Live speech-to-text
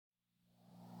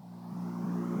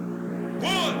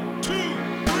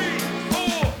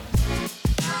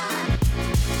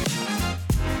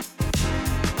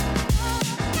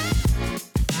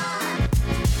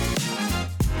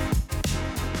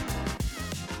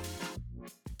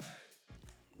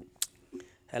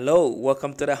Hello,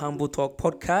 welcome to the Humble Talk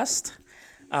podcast.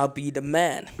 I'll be the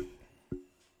man.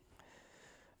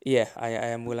 Yeah, I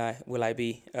am. Will I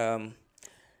be?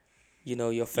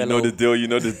 Your You fellow. know the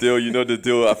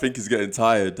deal. I think he's getting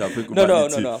tired. I think we No, might no,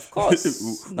 need no, to. no. Of course.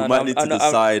 we No, no. might need to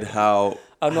decide how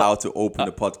I'm how not. to open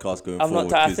the podcast going I'm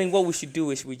forward. not. I 'cause- think what we should do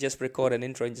is we just record an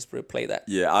intro and just replay that.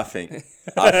 yeah, I think we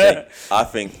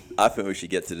should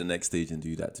get to the next stage and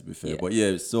do that. To be fair, Yeah. but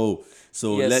yeah, so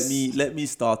Yes. let me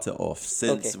start it off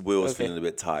since Okay, Will's okay. feeling a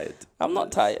bit tired. I'm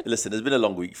not tired. Listen, it's been a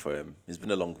long week for him. It's been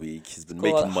a long week. He's been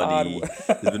called making hard money. work.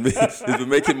 He's been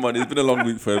making money. It's been a long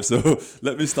week for him. So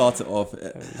let me start it off.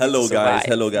 Hello, guys. survive.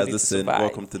 Hello, We guys. need to Listen, survive.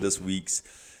 welcome to this week's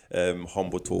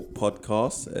Humble Talk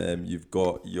podcast. You've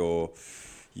got your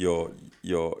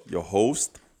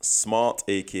host, Smart,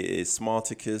 aka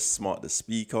Smarticus, Smart the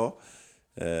speaker.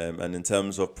 And in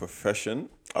terms of profession,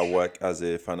 I work as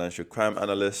a financial crime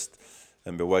analyst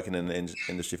and been working in the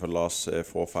industry for the last 4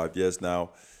 or 5 years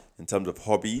now. In terms of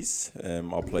hobbies,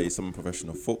 I play some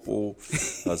professional football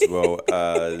as well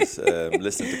as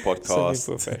listen to podcasts,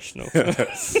 Semi-professional.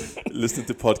 listen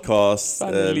to podcasts,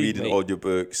 Family, reading mate.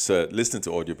 audiobooks, listening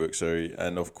to audiobooks, sorry,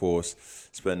 and of course,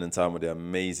 spending time with the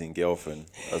amazing girlfriend,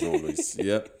 as always.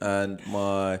 Yep, and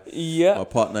my Yeah.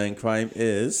 partner in crime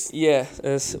is... Yeah.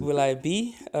 Will I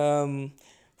be?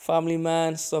 Family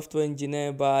man, software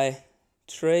engineer by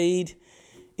trade.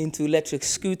 Into electric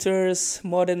scooters,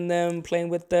 modding them, playing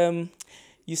with them.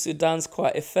 Used to dance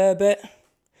quite a fair bit.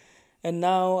 And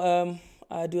now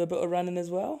I do a bit of running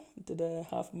as well. Did a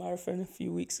half marathon a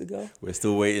few weeks ago. We're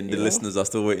still waiting, the You know? listeners are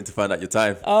still waiting to find out your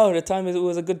time. Oh, it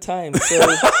was a good time. So it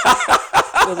was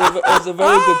a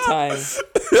very good time.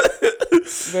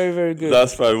 Very, very good.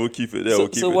 That's fine, we'll keep it there,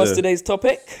 So what's today's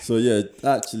topic? So yeah,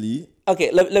 actually...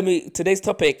 Okay, let me. Today's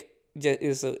topic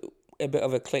is a bit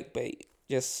of a clickbait.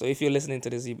 Just so if you're listening to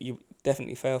this, you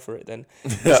definitely fell for it. Then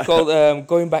it's called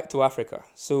going back to Africa.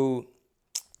 So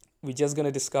we're just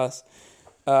gonna discuss.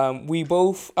 I went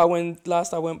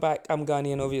back. I'm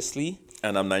Ghanaian, obviously.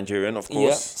 And I'm Nigerian, of Yeah,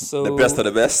 course. so- the best of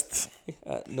the best.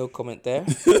 No comment there.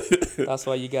 That's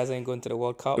why you guys ain't going to the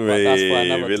World Cup. But that's why I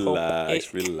never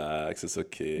Relax. It's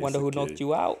okay. Wonder it's who okay. knocked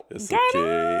you out. It's Ghana!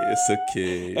 okay. It's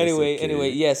okay.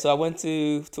 Anyway, yeah. So I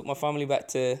took my family back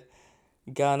to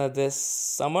Ghana this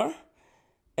summer,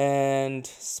 and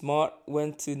Smart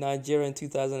went to Nigeria in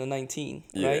 2019,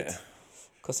 right? Yeah.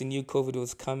 Because he knew COVID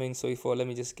was coming, so he thought, let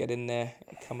me just get in there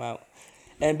and come out.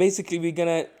 And basically, we're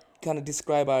gonna kind of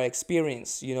describe our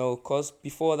experience, because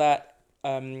before that,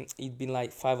 it'd been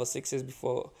like 5 or 6 years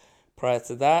prior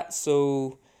to that.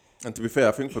 So And to be fair,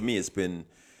 I think for me, it's been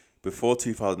before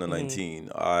 2019.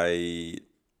 Mm-hmm.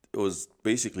 It was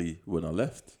basically when I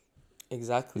left.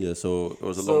 exactly. Yeah, so it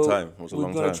was a long time.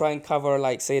 We're gonna try and cover,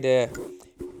 like, say, the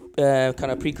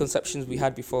kind of preconceptions we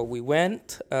had before we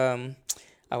went,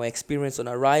 our experience on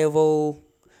arrival,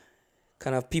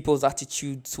 kind of people's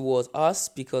attitude towards us,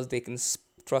 because they can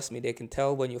trust me, they can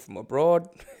tell when you're from abroad.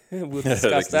 We'll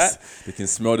discuss that. They can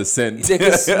smell the scent. They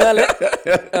can smell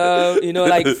it.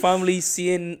 Like family,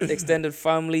 seeing the extended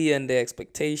family and their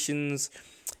expectations,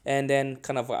 and then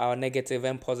kind of our negative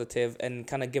and positive, and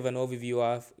kind of give an overview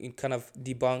of, kind of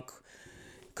debunk.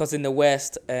 Because in the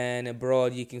West and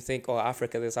abroad, you can think, oh,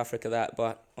 Africa this, Africa that,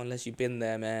 but unless you've been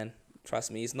there, man, trust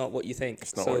me, it's not what you think.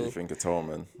 It's not what you think at all,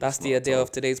 man. That's It's the not at idea all.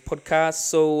 of today's podcast.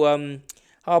 So,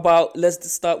 how about let's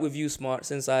start with you, Smart,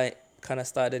 since I kind of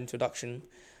started the introduction.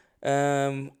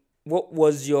 What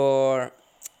was your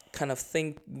kind of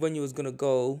thing when you was gonna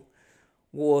go?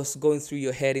 What was going through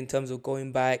your head in terms of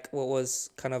going back? What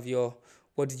was kind of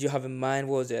what did you have in mind?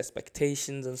 What was your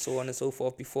expectations and so on and so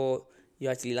forth before you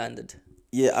actually landed?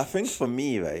 Yeah, I think for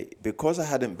me, right, because I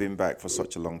hadn't been back for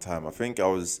such a long time, I think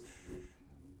I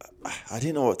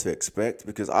didn't know what to expect,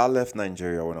 because I left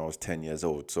Nigeria when I was 10 years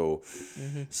old. So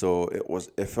so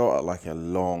it felt like a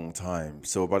long time.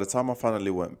 So by the time I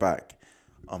finally went back,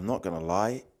 I'm not going to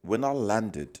lie, when I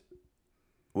landed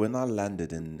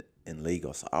in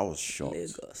Lagos, I was shocked.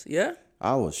 Lagos, yeah?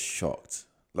 I was shocked.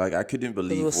 Like, I couldn't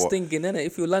believe It was what... stinking, innit?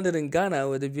 If you landed in Ghana, it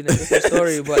would have been a different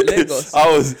story, but Lagos. I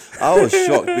was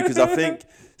shocked, because I think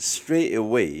straight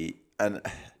away, and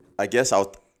I guess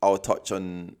I'll touch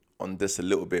on this a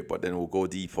little bit, but then we'll go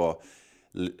deeper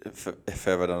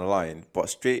further down the line. But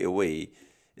straight away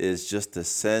is just the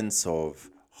sense of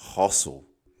hustle,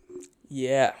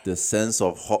 Yeah. the sense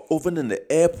of even in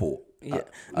the airport. Yeah.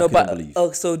 I couldn't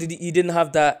believe. So you didn't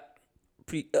have that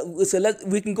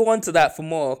we can go on to that for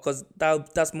more, because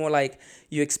that's more like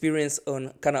your experience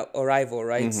on kind of arrival,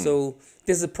 right? Mm-hmm. So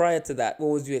this is prior to that. What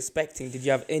was you expecting? Did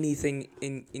you have anything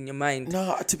in your mind?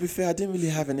 No, to be fair, I didn't really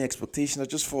have any expectation. I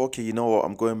just thought, okay, you know what,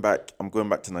 I'm going back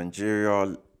to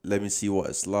Nigeria. Let me see what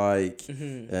it's like.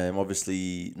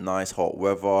 Obviously, nice hot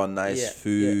weather, nice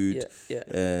food.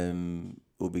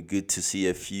 It'll be good to see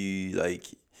a few like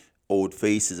old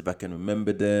faces if I can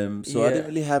remember them. So I didn't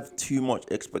really have too much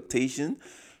expectation.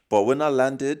 But when I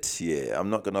landed, I'm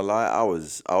not gonna lie, I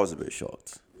was a bit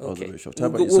shocked. I was a bit shocked. How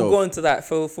about yourself? We'll go into that.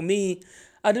 For me,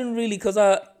 I didn't really, because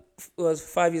I was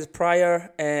 5 years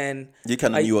prior, and You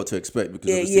kind of knew what to expect because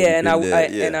obviously you've and been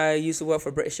there, and I used to work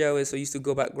for British Airways, so I used to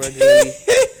go back regularly.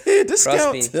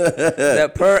 Trust me,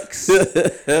 the perks.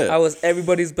 I was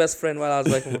everybody's best friend while I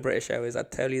was working for British Airways. I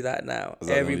tell you that now.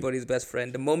 Everybody's best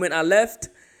friend. The moment I left,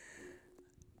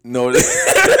 No,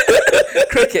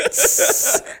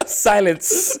 crickets,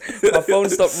 silence. My phone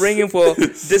stopped ringing for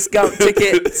discount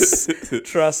tickets.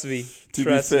 Trust me. to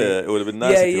be fair, it would have been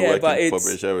nice if you were working for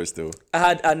British Airways still.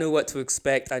 I knew what to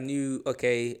expect. I knew,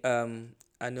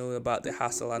 I know about the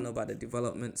hassle. I know about the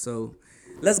development. So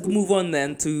let's move on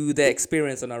then to the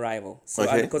experience on arrival.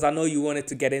 So because I know you wanted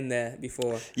to get in there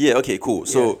before. Yeah. Okay. Cool.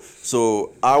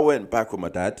 So I went back with my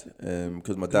dad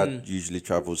because my dad usually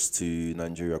travels to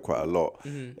Nigeria quite a lot.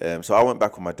 So I went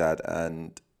back with my dad,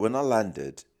 and when I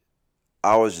landed,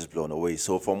 I was just blown away.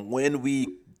 So from when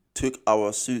we took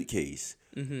our suitcase,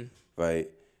 right,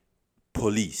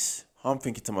 police. I'm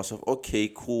thinking to myself,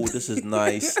 okay, cool, this is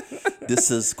nice. This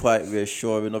is quite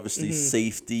reassuring, obviously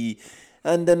safety.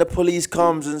 And then the police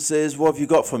comes and says, what have you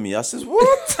got for me? I says,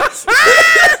 what?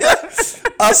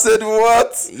 I said,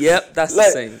 what? Yep, that's like,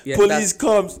 the same. Yeah, police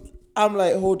comes. I'm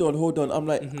like, hold on. I'm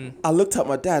like, I looked at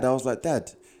my dad. I was like,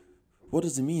 Dad, what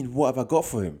does it mean? What have I got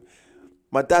for him?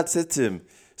 My dad said to him,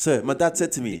 my dad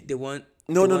said to me, They want...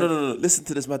 No. Listen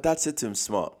to this. My dad said to him,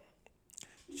 Smart,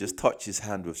 just touch his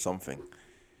hand with something.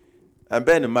 And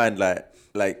bear in mind, like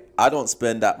I don't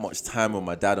spend that much time with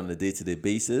my dad on a day-to-day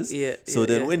basis. So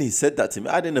then when he said that to me,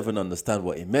 I didn't even understand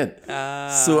what he meant.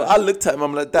 So I looked at him,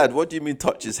 I'm like, Dad, what do you mean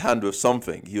touch his hand with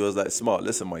something? He was like, Smart,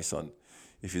 listen, my son,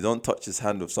 if you don't touch his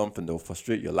hand with something, they'll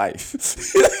frustrate your life.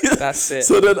 That's it.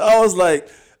 So then I was like,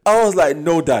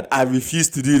 no, Dad, I refuse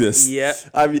to do this. Yeah.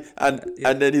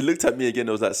 And then he looked at me again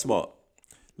and was like, Smart,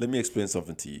 let me explain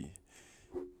something to you.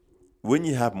 When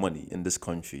you have money in this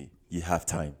country, you have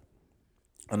time.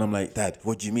 And I'm like, Dad,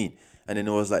 what do you mean? And then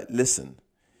it was like, listen,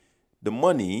 the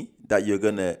money that you're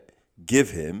gonna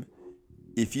give him,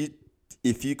 if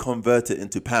you convert it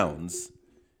into pounds,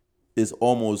 is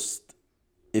almost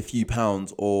a few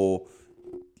pounds, or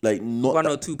like not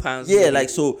 £1 or £2. Yeah, maybe. Like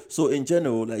so in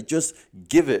general, like just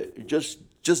give it,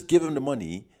 just give him the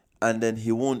money, and then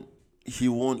he won't.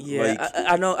 Yeah, like,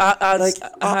 I know. I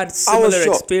had similar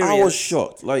experience. I was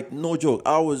shocked. Like, no joke.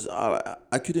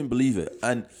 I couldn't believe it.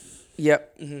 And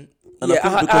yep. And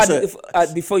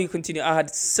before you continue, I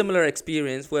had similar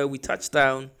experience where we touched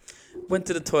down, went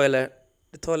to the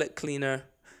toilet cleaner.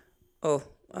 Oh,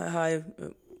 hi,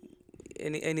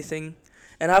 anything?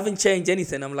 And I haven't changed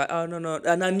anything. I'm like, oh, no.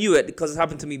 And I knew it because it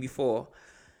happened to me before.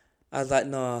 I was like,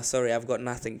 no, sorry, I've got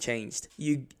nothing changed.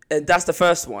 That's the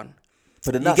first one.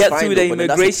 But then you get through the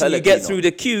immigration, you get through the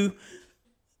queue.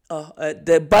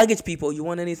 The baggage people, you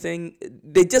want anything?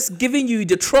 They're just giving you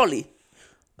the trolley.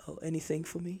 Oh, anything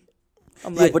for me?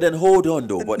 I'm like, but then hold on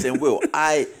though. But then Will,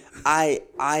 I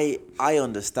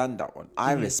understand that one.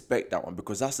 I respect that one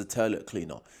because that's the toilet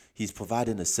cleaner. He's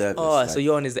providing a service. Oh, like, so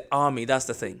your one is the army. That's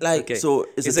the thing. Like, okay. So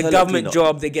it's a government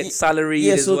job. They get salaried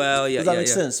as well. Yeah, does that make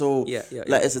sense? So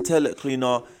like, it's a toilet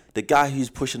cleaner. The guy who's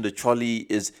pushing the trolley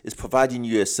is providing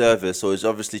you a service, so he's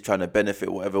obviously trying to benefit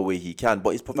whatever way he can, but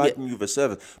he's providing you with a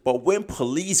service. But when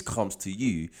police comes to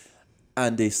you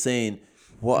and they're saying,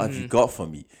 what have you got for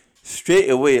me? Straight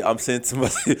away, I'm saying to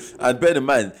myself, and bear in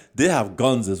mind, they have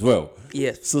guns as well.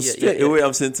 Yes. So straight away,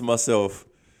 I'm saying to myself,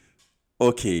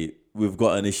 okay, we've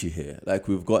got an issue here. Like,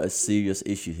 we've got a serious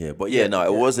issue here. But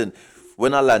it wasn't.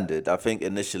 When I landed, I think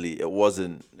initially it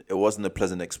wasn't a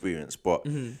pleasant experience. But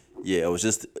it was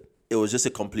just a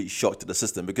complete shock to the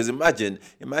system. Because imagine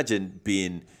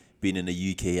being in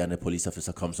the UK and a police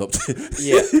officer comes up to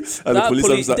and the police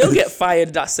officer, they'll get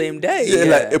fired that same day.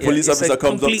 Like a police officer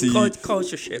comes up to you.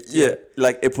 Culture shift. Yeah,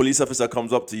 like a police officer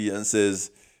comes up to you and says,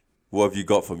 "What have you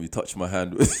got for me? Touch my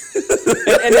hand." and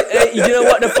you know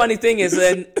what the funny thing is,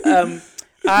 and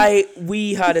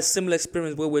we had a similar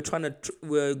experience where we're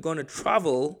going to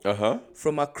travel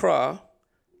from Accra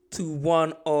to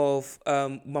one of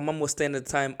my mom was staying at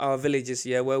the time, our villages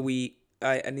where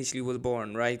I initially was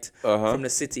born, right? From the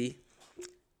city.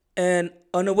 And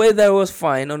on the way there was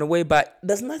fine. On the way back,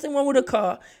 there's nothing wrong with the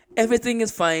car. Everything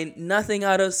is fine. Nothing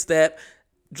out of step.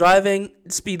 Driving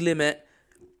speed limit.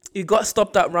 You got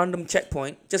stopped at random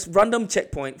checkpoint. Just random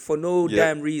checkpoint for no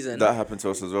damn reason. That happened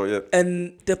to us as well, yeah.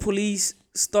 And the police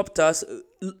stopped us.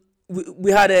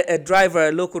 We had a driver,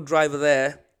 a local driver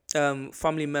there,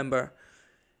 family member.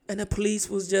 And the police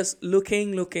was just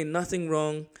looking, nothing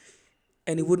wrong.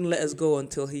 And he wouldn't let us go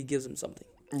until he gives him something.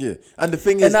 Yeah, and the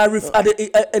thing is, and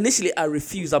initially I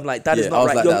refused. I'm like, that is not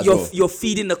right. You're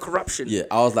feeding the corruption. Yeah,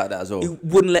 I was like that as well. He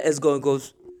wouldn't let us go and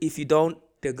goes, if you don't,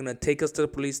 they're gonna take us to the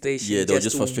police station. Yeah, they'll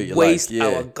just frustrate your life. Waste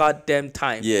our goddamn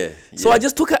time. Yeah. So I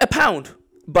just took £1,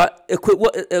 but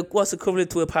what's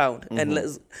equivalent to £1?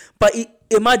 And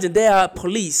imagine they are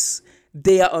police.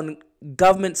 They are on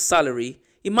government salary.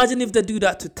 Imagine if they do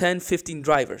that to 10, 15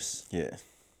 drivers. Yeah.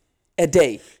 A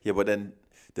day. Yeah, but then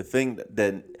the thing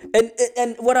then.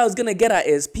 And what I was gonna get at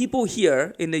is people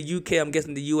here in the UK, I'm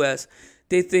guessing the US,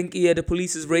 they think the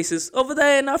police is racist. Over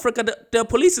there in Africa, the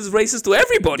police is racist to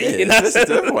everybody. Yeah, it's racist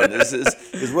to everyone.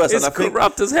 It's worse. It's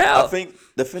corrupt as hell. I think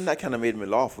the thing that kind of made me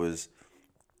laugh was,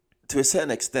 to a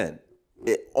certain extent,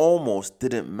 it almost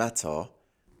didn't matter.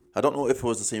 I don't know if it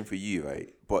was the same for you,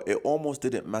 right? But it almost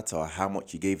didn't matter how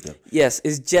much you gave them. Yes,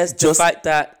 it's just the fact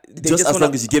that they just as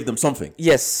long as you give them something.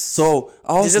 Yes. So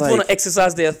I was they just want to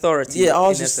exercise their authority. Yeah, I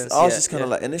was just kind of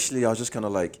like, initially I was just kind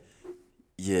of like,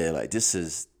 yeah, like this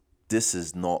is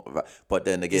not right. But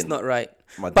then again, it's not right.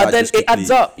 But then it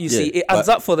adds up. You see, it adds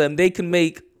up for them. They can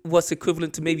make what's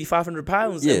equivalent to maybe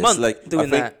 £500 a month doing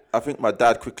that. I think my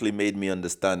dad quickly made me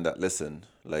understand that. Listen,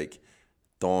 like,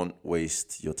 don't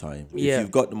waste your time. Yeah. If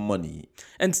you've got the money.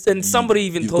 And somebody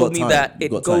even told me that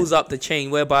it goes up the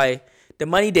chain, whereby the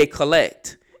money they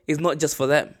collect is not just for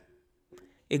them.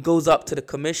 It goes up to the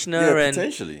commissioner and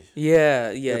potentially.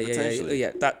 Yeah.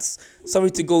 That's sorry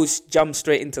to jump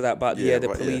straight into that, but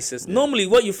the police is normally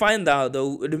what you find out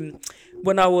though.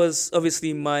 When I was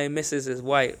obviously my missus is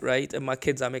white, right, and my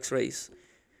kids are mixed race.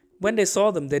 When they saw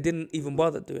them, they didn't even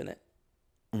bother doing it.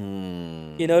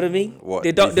 You know what I mean? What?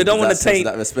 They don't want to take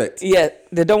that respect. Yeah,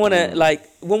 they don't want to like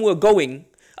when we're going.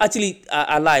 Actually,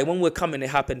 I lie. When we're coming, it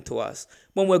happened to us.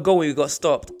 When we're going, we got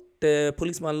stopped. The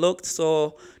policeman looked,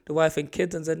 saw the wife and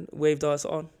kids, and then waved us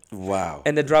on. Wow.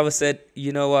 And the driver said,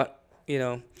 "You know what?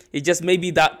 It just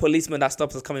maybe that policeman that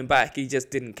stopped us coming back. He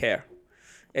just didn't care,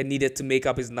 and needed to make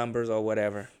up his numbers or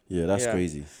whatever." Yeah, that's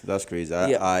crazy. That's crazy.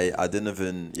 I didn't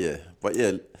even but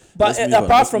yeah. But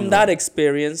apart from that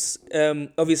experience,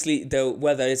 obviously the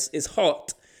weather is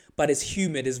hot, but it's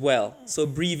humid as well. So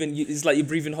breathing, it's like you're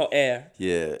breathing hot air.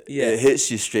 Yeah. It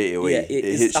hits you straight away. Yeah,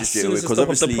 it hits you straight away because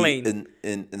obviously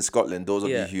in Scotland, those of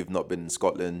you who've not been in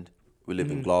Scotland, we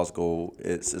live in Glasgow.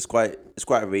 It's quite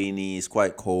rainy. It's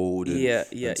quite cold.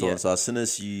 And so on. So as soon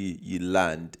as you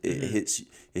land, it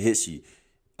hits you.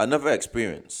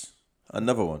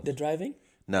 Another one. The driving?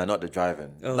 No, not the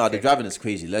driving. Okay. No, the driving is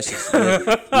crazy. Let's just call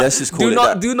it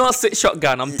that. Do not sit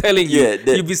shotgun. I'm telling you,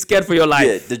 you'll be scared for your life.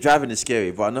 Yeah, the driving is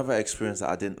scary. But another experience that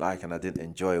I didn't like and I didn't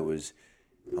enjoy was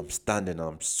I'm standing and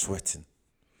I'm sweating.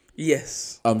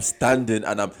 Yes. I'm standing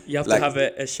and I'm. You have to have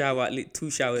a shower, at least 2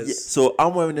 showers. Yeah, so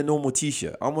I'm wearing a normal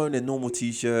t-shirt. And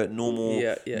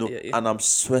I'm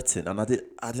sweating, and I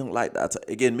didn't like that.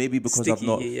 Again, maybe because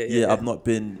Sticky, I've not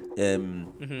been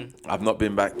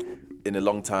back in a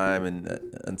long time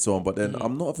and so on. But then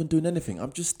I'm not even doing anything.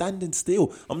 I'm just standing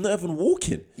still. I'm not even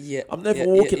walking. I'm never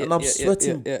walking, and I'm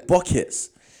sweating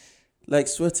buckets, like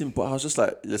sweating. But I was just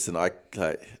like, listen, I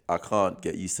can't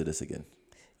get used to this again.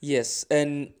 Yes,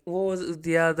 and what was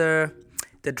the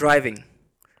driving?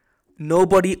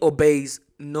 Nobody obeys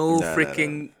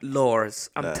freaking laws.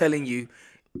 I'm telling you,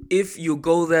 if you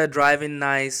go there driving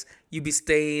nice, you be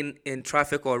staying in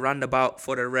traffic or roundabout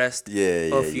for the rest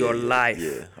of your life.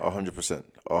 Yeah, 100%.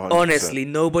 Honestly,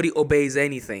 nobody obeys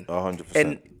anything. 100%.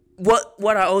 And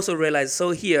what I also realized, so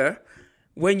here,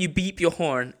 when you beep your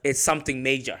horn, it's something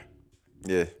major.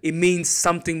 Yeah. It means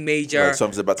something major. Like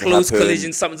something's about to close happen.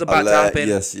 Collision, something's about to happen.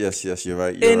 Yes, you're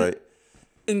right. You're right.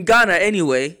 In Ghana,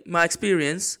 anyway, my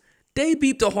experience, they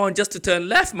beep the horn just to turn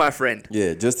left, my friend.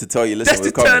 Yeah, just to tell you, listen,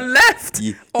 just to turn left.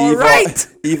 Right.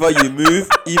 Either you move,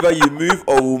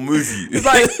 or we'll move you. It's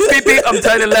like, beep, beep, I'm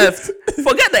turning left.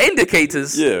 Forget the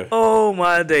indicators. Yeah. Oh,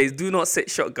 my days. Do not sit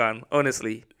shotgun,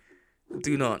 honestly.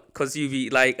 Do not. Because you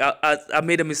be like, I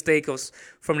made a mistake.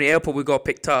 From the airport, we got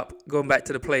picked up, going back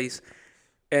to the place.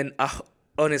 And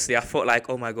honestly, I felt like,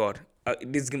 oh my God,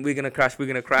 we're gonna crash.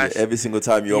 Yeah, every single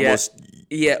time you almost.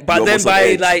 Yeah, but then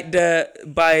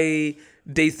by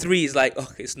day 3, it's like,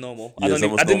 okay, it's normal. I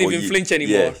didn't even flinch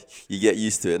anymore. Yeah, you get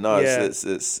used to it. No, it's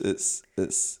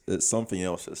something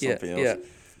else. It's something else.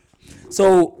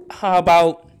 So how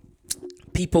about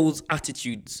people's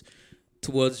attitudes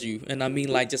towards you? And I mean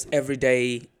like just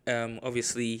everyday,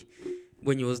 obviously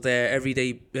when you was there,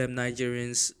 everyday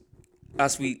Nigerians,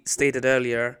 as we stated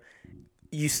earlier,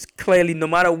 clearly no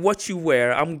matter what you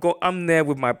wear, I'm there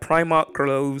with my Primark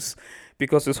clothes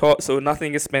because it's hot, so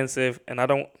nothing expensive, and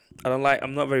I'm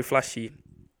not very flashy,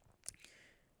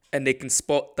 and they can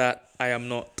spot that I am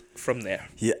not from there.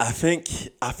 Yeah, I think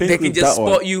They can with just that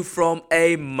spot one, you from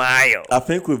a mile. I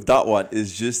think with that one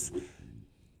is just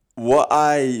what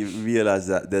I realize,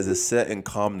 that there's a certain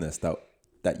calmness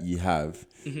that you have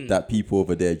that people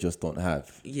over there just don't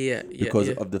have. Yeah, Because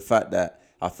yeah. of the fact that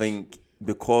I think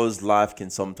because life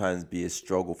can sometimes be a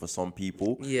struggle for some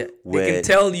people. Yeah, they where can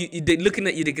tell you. They're looking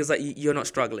at you because like you're not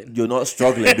struggling. you're not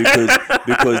struggling because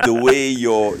the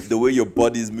way your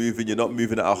body's moving, you're not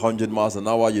moving at 100 miles an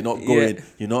hour. You're not going. Yeah.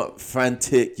 You're not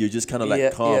frantic. You're just kind of like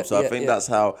Yeah, calm. yeah, So I yeah, think yeah. that's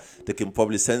how they can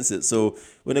probably sense it. So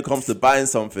when it comes to buying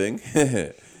something,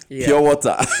 Yeah. pure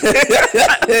water,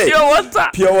 Pure water.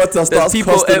 pure water starts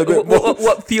People, costing a bit more.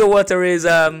 what pure water is,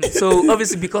 so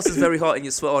obviously because it's very hot and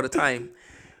you sweat all the time,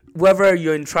 whether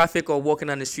you're in traffic or walking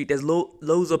on the street, there's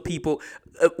loads of people.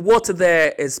 Water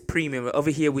there is premium. Over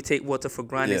here, we take water for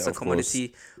granted. Yeah, It's a of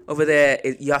commodity. Over there,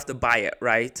 you have to buy it,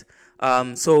 right?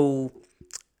 So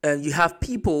you have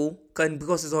people, and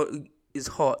because it's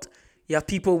hot, you have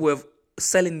people with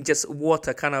selling just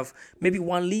water, kind of maybe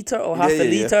 1 liter or half Yeah, a yeah,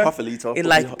 yeah. liter, Half a liter, in probably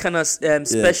like kind of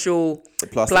special The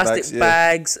plastic yeah.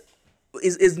 bags.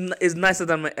 Is nicer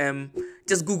than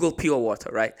just Google pure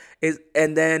water, right?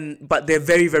 But they're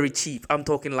very, very cheap. I'm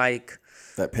talking like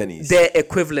Like pennies. their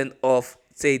equivalent of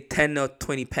say 10 or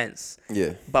 20 pence.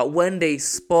 Yeah. But when they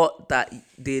spot that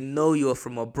they know you're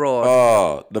from abroad,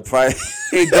 Oh, the price.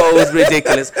 it goes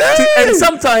ridiculous. And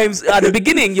sometimes at the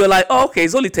beginning you're like, oh, okay,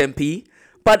 it's only 10p,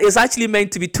 but it's actually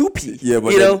meant to be 2p. Yeah,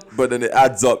 but you then, know. but then it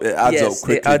adds up. It adds Yes, up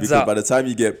quickly it adds because up. by the time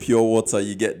you get pure water,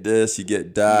 you get this, you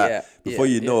get that. Yeah, Before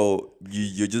yeah, you yeah. know,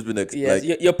 you're just been Yes,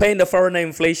 like, you're paying the foreigner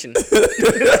inflation. That's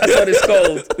what it's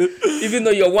called. Even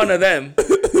though you're one of them,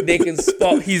 they can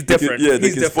spot he's different. yeah, they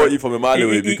He's can different. spot you from a mile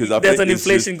away because I there's think an it's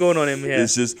inflation just, going on in here.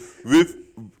 It's just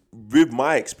with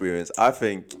my experience, I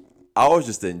think I was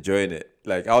just enjoying it.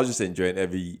 Like I was just enjoying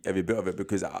every bit of it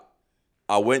because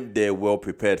I went there well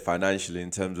prepared financially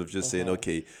in terms of just saying,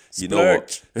 okay, you know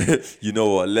what, you know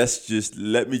what,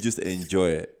 let me just enjoy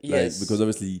it. Yes. Like, because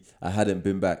obviously I hadn't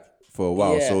been back for a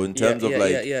while. So in terms of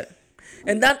like,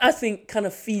 and that I think kind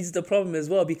of feeds the problem as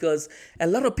well, because a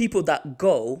lot of people that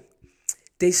go,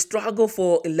 they struggle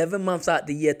for 11 months out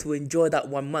the year to enjoy that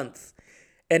 1 month.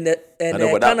 And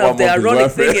the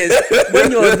ironic thing is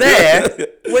when you're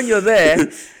there,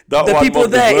 That the 1 people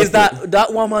month is there worth is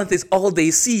that 1 month is all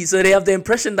they see. So they have the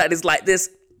impression that it's like this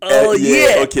yeah,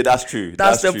 year. okay, that's true.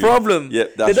 That's the true. problem.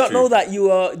 Yep, they that's don't true. know that you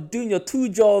are doing your 2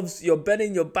 jobs, you're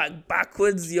bending your back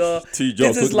backwards, you're 2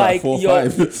 jobs, this is like like 4 your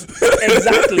 5.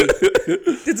 exactly.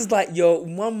 This is like your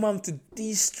 1 month to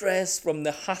de-stress from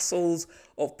the hassles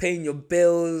of paying your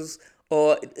bills,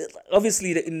 or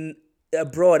obviously in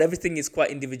abroad everything is quite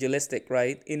individualistic,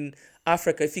 right? In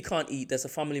Africa, if you can't eat, there's a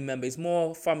family member. It's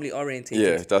more family oriented.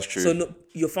 Yeah, that's true. So no,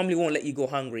 your family won't let you go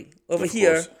hungry. Over Of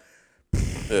here, course.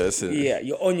 Yeah, that's it. yeah,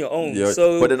 you're on your own. Yeah,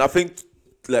 So but then I think,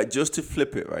 like, just to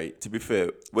flip it, right? To be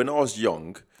fair, when I was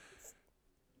young,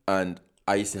 and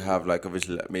I used to have like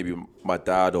obviously like maybe my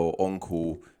dad or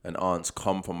uncle and aunts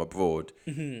come from abroad,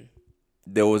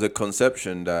 there was a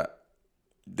conception that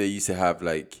they used to have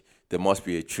like there must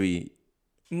be a tree.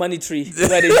 money tree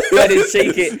where they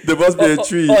shake it. There must be a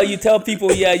tree. Or you tell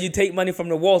people, yeah, you take money from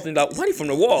the walls, and they're like, money from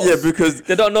the walls? Yeah, because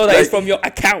they don't know that like, it's from your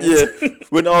account. Yeah,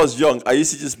 when I was young, I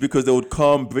used to just because they would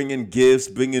come, bring in gifts,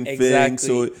 bring in things, Exactly.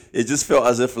 so it just felt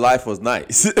as if life was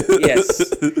nice.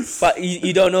 Yes, but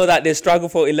you don't know that they struggle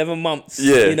for 11 months.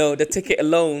 Yeah. You know, the ticket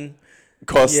alone.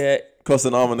 cost Yeah, cost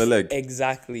an arm and a leg.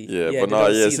 exactly. Yeah, they but no,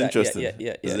 don't yeah, see it's that. interesting.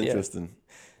 Yeah. It's interesting.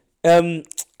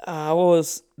 What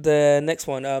was the next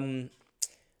one?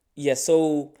 Yeah,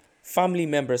 so family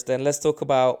members then. Let's talk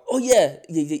about,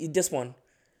 this one.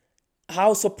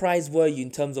 How surprised were you in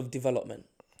terms of development?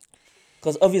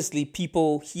 Because obviously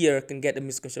people here can get the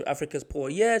misconception Africa's poor.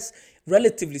 Yes,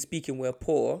 relatively speaking, we're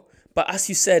poor. But as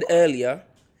you said earlier,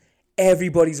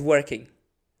 everybody's working.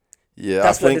 Yeah,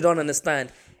 That's I what think, they don't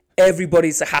understand.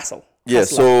 Everybody's a hassle. yeah,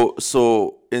 Hustler.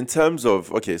 so in terms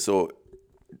of so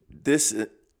this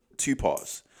 2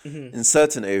 parts. In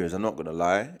certain areas, I'm not gonna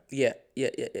lie, Yeah.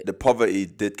 the poverty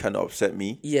did kind of upset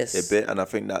me Yes. a bit, and I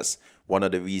think that's one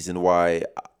of the reasons why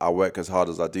I work as hard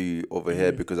as I do over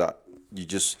here, because you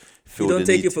just feel You don't the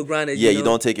take need it for granted. Yeah, you you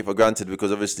know? don't take it for granted,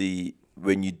 because obviously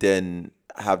when you then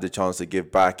have the chance to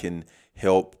give back and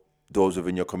help those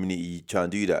within your community try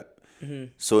and do that.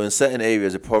 So in certain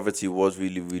areas, the poverty was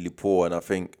really, really poor, and I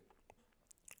think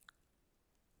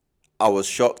I was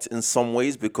shocked in some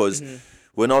ways because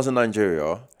when I was in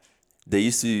Nigeria, they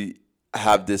used to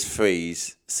have this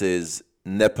phrase says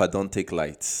NEPA don't take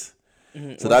lights.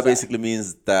 So that basically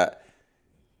means that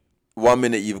 1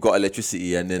 minute you've got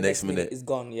electricity and the next minute it's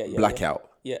gone. Yeah, blackout.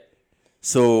 Yeah.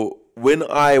 So when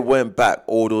I went back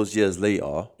all those years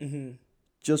later,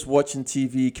 just watching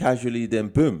TV casually, then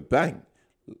boom, bang,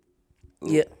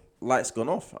 Yeah. lights gone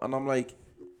off, and I'm like,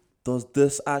 does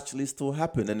this actually still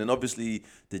happen? And then obviously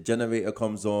the generator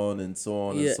comes on and so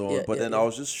on and so on. But then I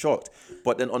was just shocked.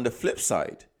 But then on the flip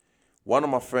side, one of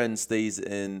my friends stays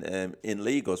in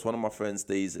Lagos. One of my friends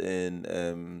stays in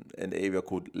an area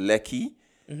called Lekki,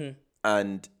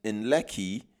 and in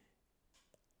Lekki,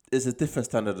 it's a different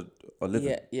standard of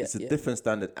living. It's a different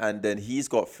standard. And then he's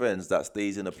got friends that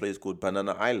stays in a place called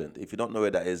Banana Island. If you don't know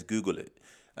where that is, Google it.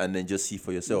 And then just see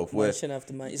for yourself. Mansion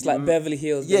after mansion. It's like Beverly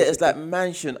Hills. Yeah, it's like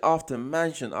mansion after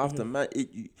mansion after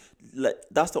like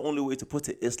that's the only way to put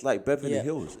it. It's like Beverly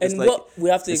Hills. And like, what we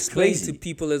have to explain crazy to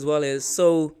people as well is,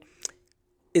 so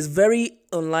it's very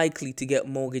unlikely to get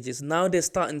mortgages. Now they're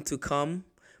starting to come,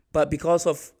 but because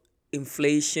of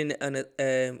inflation and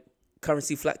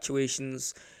currency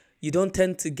fluctuations, you don't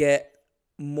tend to get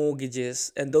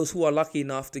mortgages. And those who are lucky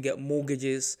enough to get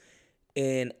mortgages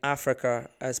in Africa,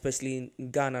 especially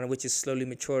in Ghana, which is slowly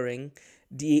maturing,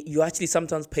 you actually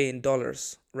sometimes pay in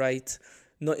dollars, right?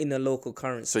 Not in a local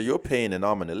currency. So you're paying an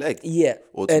arm and a leg. Yeah,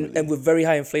 ultimately. and with very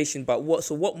high inflation. But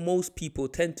what most people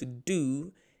tend to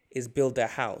do is build their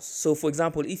house. So, for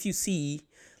example, if you see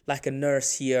like a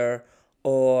nurse here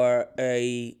or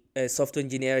a software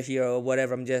engineer here or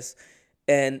whatever,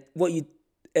 and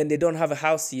they don't have a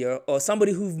house here, or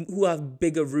somebody who have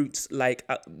bigger roots like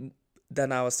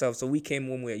than ourselves. So we came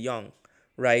when we were young,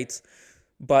 right?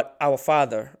 But our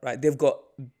father, right? They've got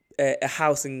a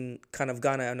house in kind of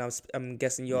Ghana, and I'm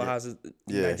guessing your house is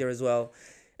in Nigeria as well.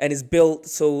 And it's built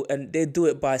and they do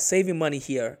it by saving money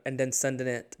here and then sending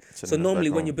it. So normally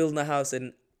when you're building a house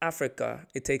in Africa,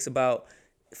 it takes about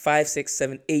 5, 6,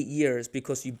 7, 8 years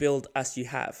because you build as you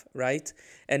have, right?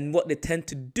 And what they tend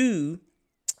to do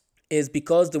is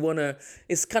because they want to,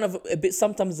 it's kind of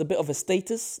sometimes a bit of a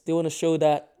status. They want to show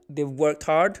that they've worked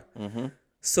hard.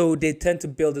 So they tend to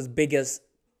build as big as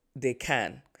they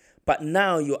can. But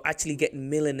now you're actually getting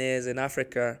millionaires in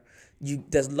Africa.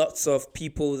 There's lots of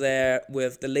people there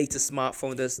with the latest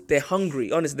smartphone. They're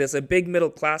hungry. Honestly, there's a big middle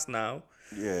class now.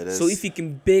 Yeah. So if you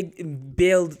can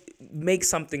make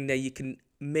something that you can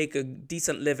make a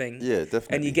decent living. Yeah,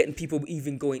 definitely. And you're getting people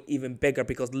going even bigger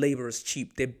because labor is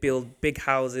cheap. They build big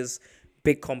houses,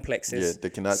 big complexes. Yeah,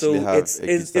 they can actually have a good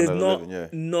standard of living.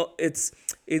 Yeah.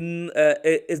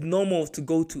 It's normal to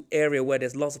go to area where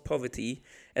there's lots of poverty,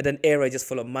 and then area just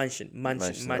full of mansion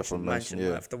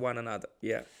after one another.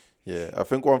 Yeah. Yeah, I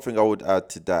think one thing I would add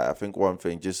to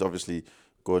that, just obviously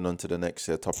going on to the next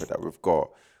topic that we've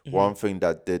got, one thing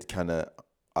that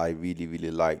I really, really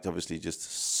liked, obviously just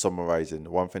summarizing,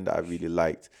 one thing that I really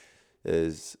liked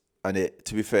is, and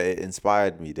to be fair, it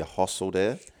inspired me, the hustle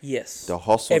there. Yes. The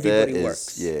hustle everybody there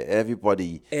works. is,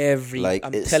 everybody.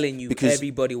 I'm telling you,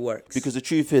 everybody works. Because the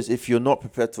truth is, if you're not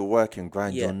prepared to work and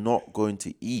grind, you're not going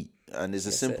to eat. And it's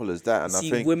as simple as that. And I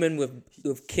think women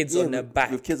with kids on their back,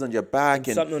 with kids on your back,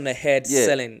 and something on their head,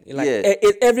 selling.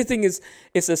 Everything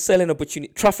it's a selling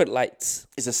opportunity. Traffic lights.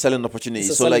 It's a selling opportunity. It's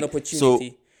a selling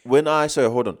opportunity. So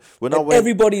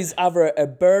everybody's either a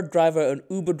Bird driver, an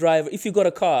Uber driver. If you got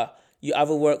a car, you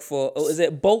either work for, is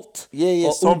it Bolt?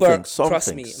 Or something. Uber?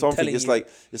 Trust me, I'm telling it's you.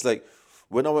 It's like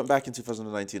when I went back in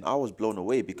 2019, I was blown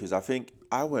away because I think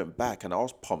I went back and I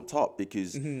was pumped up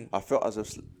because I felt as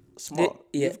if smart.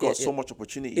 You've got so much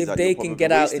opportunities. If they can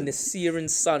get out in the searing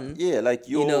sun,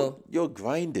 you're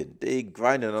grinding. They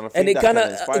grinding, and I think it kind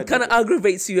of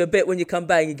aggravates you a bit when you come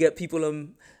back and you get people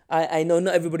on. I know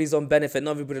not everybody's on benefit.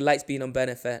 Not everybody likes being on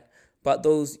benefit, but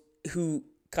those who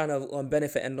kind of on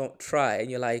benefit and don't try, and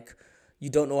you're like, you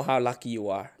don't know how lucky you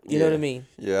are. You know what I mean?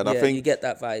 Yeah, and I think you get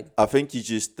that vibe. I think you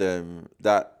just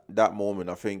that moment.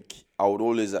 I think I would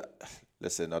always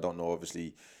listen. I don't know,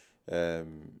 obviously.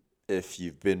 If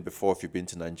you've been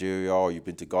to Nigeria or you've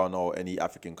been to Ghana or any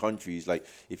African countries, like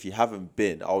if you haven't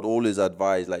been, I would always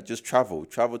advise like just travel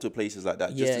to places like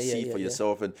that just to see for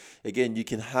yourself. And again, you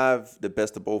can have the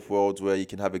best of both worlds where you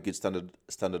can have a good standard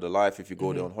of life if you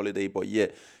go there on holiday, but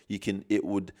it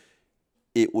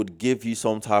would give you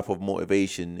some type of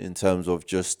motivation in terms of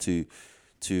just to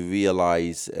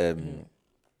realize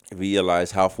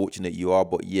how fortunate you are,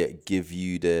 but yet give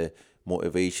you the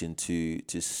motivation to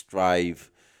strive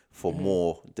for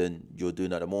more than you're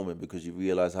doing at the moment, because you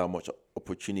realize how much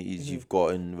opportunities you've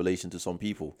got in relation to some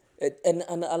people. And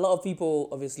a lot of people,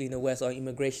 obviously, in the West are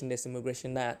immigration this,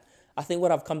 immigration that. I think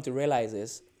what I've come to realize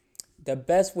is the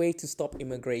best way to stop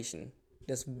immigration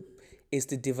is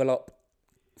to develop,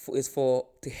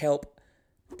 to help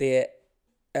the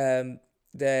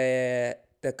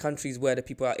countries where the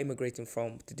people are immigrating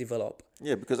from to develop.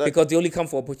 Yeah, because They only come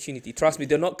for opportunity. Trust me,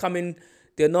 they're not coming.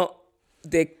 They're not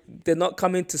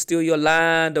coming to steal your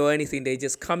land or anything. They're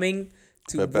just coming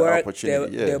to For a better work.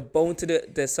 opportunity, They're bone to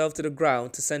themselves to the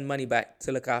ground to send money back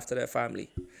to look after their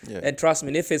family. Yeah. And trust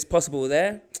me, if it's possible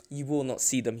there, you will not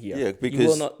see them here. Yeah, you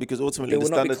will not, because ultimately they will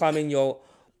not be climbing your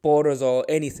borders or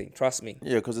anything. Trust me.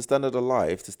 Yeah, because the standard of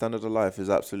life is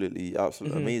absolutely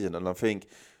amazing, and I think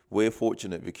we're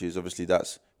fortunate because obviously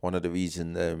that's one of the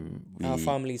reasons Our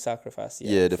family sacrifice.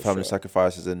 the family sure.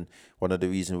 sacrifices, and one of the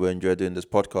reasons we enjoy doing this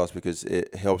podcast, because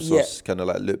it helps us kind of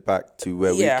like look back to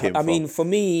where we came from. I mean, for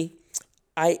me,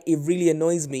 it really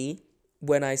annoys me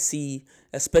when I see,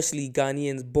 especially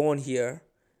Ghanaians born here,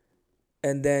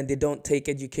 and then they don't take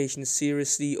education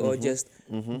seriously or just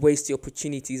waste the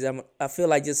opportunities. I feel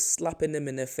like just slapping them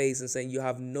in their face and saying, you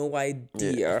have no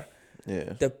idea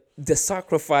the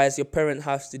sacrifice your parent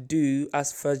has to do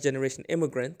as first generation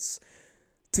immigrants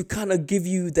to kind of give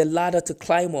you the ladder to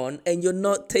climb on, and you're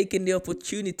not taking the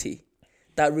opportunity.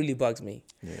 That really bugs me.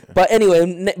 Yeah. But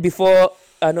anyway, before,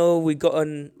 I know we got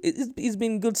on, it's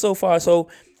been good so far. So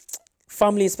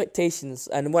family expectations,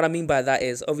 and what I mean by that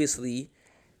is obviously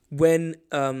when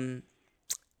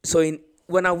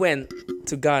when I went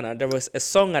to Ghana, there was a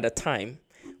song at a time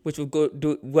which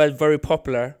was very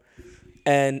popular,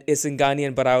 and it's in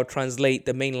Ghanaian, but I'll translate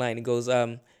the main line. It goes,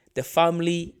 the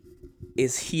family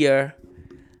is here,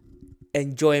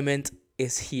 enjoyment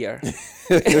is here,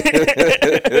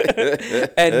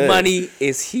 and money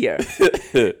is here.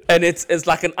 And it's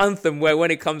like an anthem where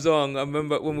when it comes on, I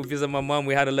remember when we visited my mom,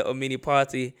 we had a little mini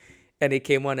party, and it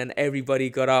came on and everybody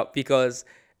got up because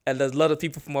there's a lot of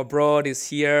people from abroad is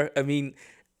here. I mean,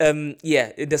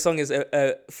 the song is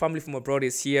family from abroad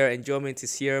is here, enjoyment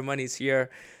is here, money is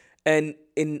here. And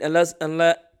unless a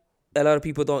lot of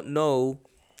people don't know,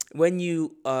 when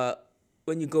you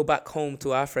go back home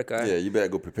to Africa, you better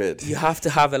go prepared. You have to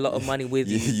have a lot of money with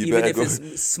you, even if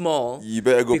it's small. You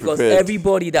better go because prepared.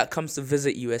 Everybody that comes to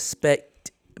visit you expect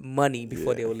money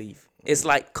before they will leave. It's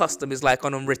like custom. It's like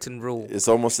an unwritten rule. It's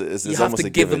almost a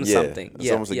give given. them something. It's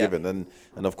almost a given.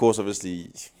 And of course,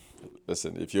 obviously,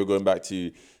 listen, if you're going back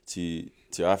to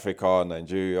Africa,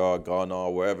 Nigeria, Ghana,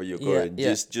 wherever you're going,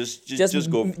 just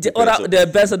go. The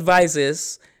best advice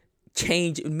is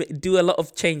do a lot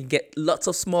of change, get lots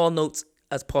of small notes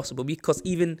as possible, because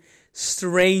even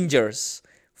strangers,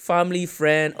 family,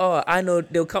 friend, I know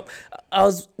they'll come.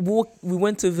 We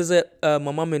went to visit my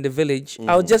mom in the village.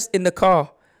 I was just in the car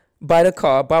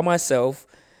by myself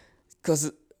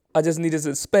because I just needed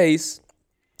some space,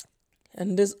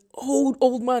 and this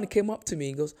old man came up to me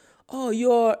and goes,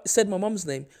 said my mom's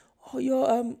name. Oh,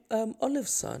 you're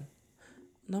Olive's son.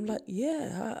 And I'm like,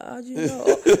 yeah, how do you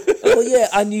know?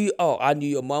 I knew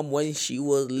your mom when she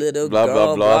was little blah,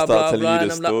 girl, blah, blah, start blah, telling blah. you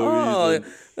the And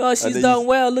I'm like, she's done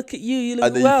well. Look at you. You look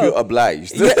and then well. you feel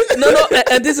obliged. No.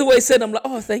 And this is what he said. I'm like,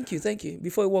 thank you.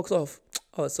 Before he walks off.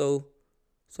 So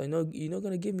you're not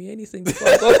going to give me anything before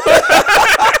I go?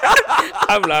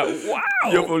 I'm like,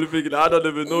 wow. You're probably thinking, I don't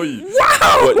even know you.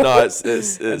 Wow. But no, it's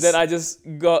And then I just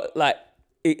got like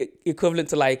equivalent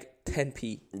to like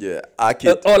 10p. Yeah,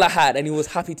 all I had, and he was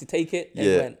happy to take it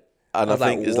and went. And I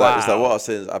think it's like what I was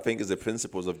saying. I think it's the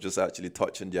principles of just actually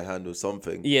touching your hand with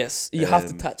something. Yes, you have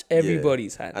to touch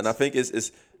everybody's hands. And I think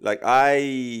it's like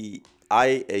I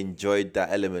enjoyed that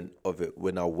element of it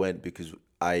when I went, because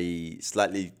I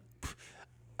slightly.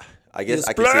 I guess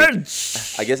I can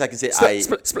say I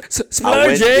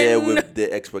went there with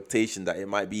the expectation that it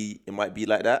might be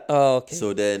like that. Oh, okay.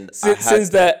 So then since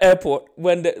the airport,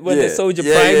 when the soldier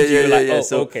primed you,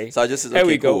 okay. So I just said,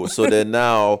 okay, cool. So then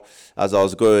now, as I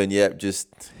was going, just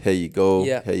here you go,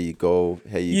 here you go.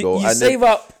 You and save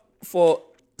up for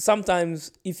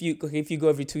sometimes if you go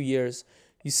every 2 years,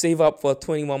 you save up for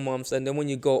 21 months, and then when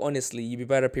you go, honestly, you'd be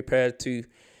better prepared to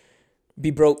be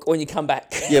broke when you come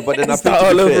back. Yeah, but then I think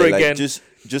start all over fair, again. Just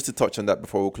to touch on that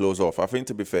before we close off, I think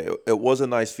to be fair, it was a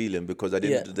nice feeling, because at the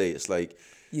end of the day, it's like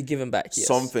you're giving back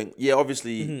something. Yeah,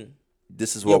 obviously,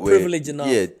 this is what you're privileged enough.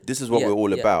 Yeah, this is what we're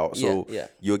all about. So yeah.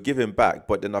 You're giving back,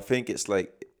 but then I think it's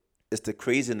like it's the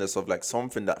craziness of like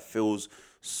something that feels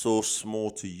so small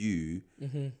to you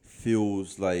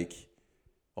feels like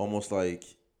almost like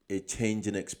a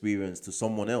changing experience to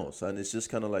someone else, and it's just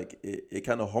kind of like it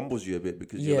kind of humbles you a bit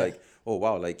because you're Yeah. like, oh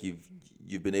wow, like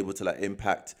you've been able to like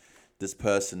impact this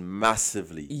person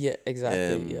massively. Yeah,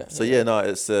 exactly. Yeah. So yeah, no,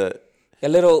 it's A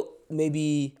little,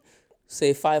 maybe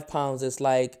say £5 is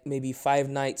like maybe 5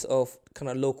 nights of kind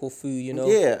of local food, you know.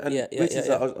 yeah, and yeah, which yeah, is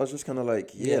yeah. I was just kind of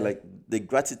like Yeah. like the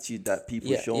gratitude that people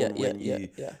Yeah, shown yeah, when yeah, you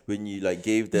yeah. when you like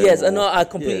gave them. Yes, I or- know. I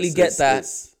completely yes, get that.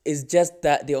 it's- It's just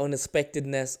that the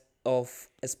unexpectedness of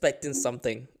expecting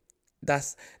something.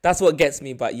 That's what gets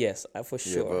me. But yes, for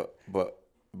yeah, sure.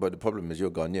 but the problem is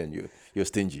you're Ghanaian, you're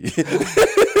stingy.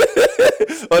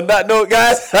 On that note,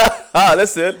 guys,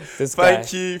 listen. This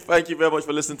Thank guy. you very much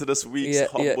for listening to this week's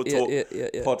Humble Talk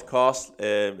podcast.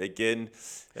 Again,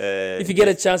 If you get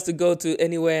a chance to go to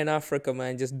anywhere in Africa,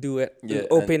 man, just do it. Yeah,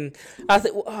 Open. I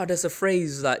think. Oh, there's a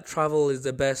phrase like travel is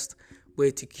the best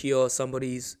way to cure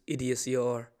somebody's idiocy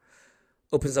or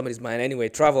open somebody's mind. Anyway,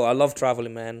 travel. I love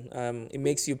traveling, man. It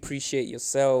makes you appreciate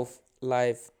yourself,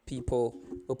 life, people.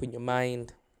 Open your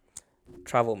mind.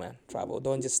 Travel, man. Travel.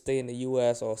 Don't just stay in the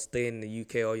US or stay in the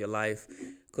UK all your life,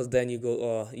 because then you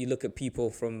go, you look at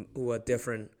people who are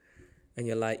different, and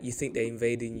you're like, you think they're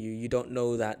invading you. You don't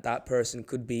know that person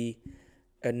could be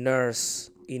a nurse,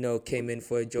 came in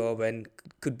for a job and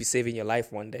could be saving your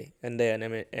life one day, and they're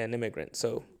an immigrant.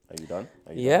 So Are you done?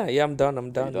 yeah, I'm done.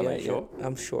 I'm done. done? Yeah, Are you sure?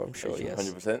 I'm sure. Yes.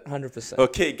 100%. 100%.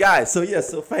 Okay, guys.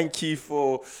 So thank you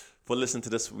for listening to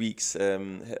this week's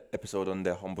episode on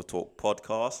the Humble Talk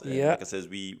podcast. Yeah. Like I said,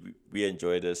 we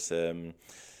enjoy this.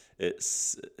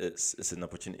 It's an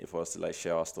opportunity for us to like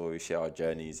share our stories, share our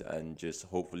journeys, and just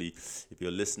hopefully, if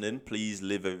you're listening, please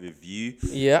leave a review.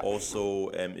 Yeah. Also,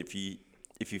 if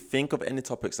you think of any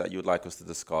topics that you would like us to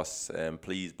discuss,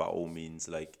 please by all means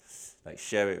like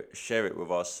share it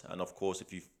with us. And of course,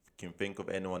 if you can think of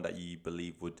anyone that you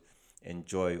believe would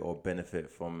enjoy or benefit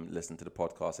from listening to the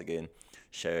podcast, again,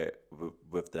 share it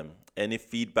with them. Any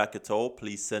feedback at all,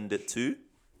 please send it to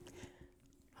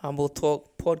Humble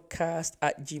Talk Podcast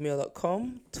at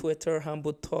gmail.com. Twitter,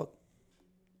 Humble Talk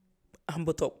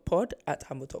Pod at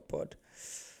Humble Talk Pod.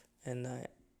 And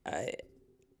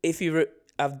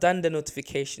I've done the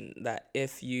notification that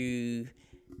if you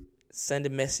send a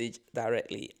message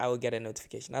directly, I will get a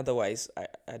notification. Otherwise,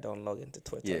 I don't log into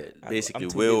Twitter. Yeah, basically,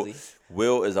 I'm too busy.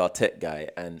 Will is our tech guy,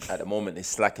 and at the moment he's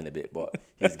slacking a bit, but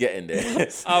he's getting there.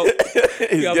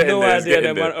 You have no idea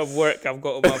the amount of work I've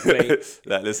got on my plate.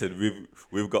 Like, listen,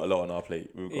 we've got a lot on our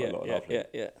plate. We've got a lot on our plate.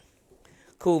 Yeah.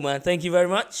 Cool, man. Thank you very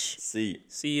much. See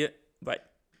See you. Bye.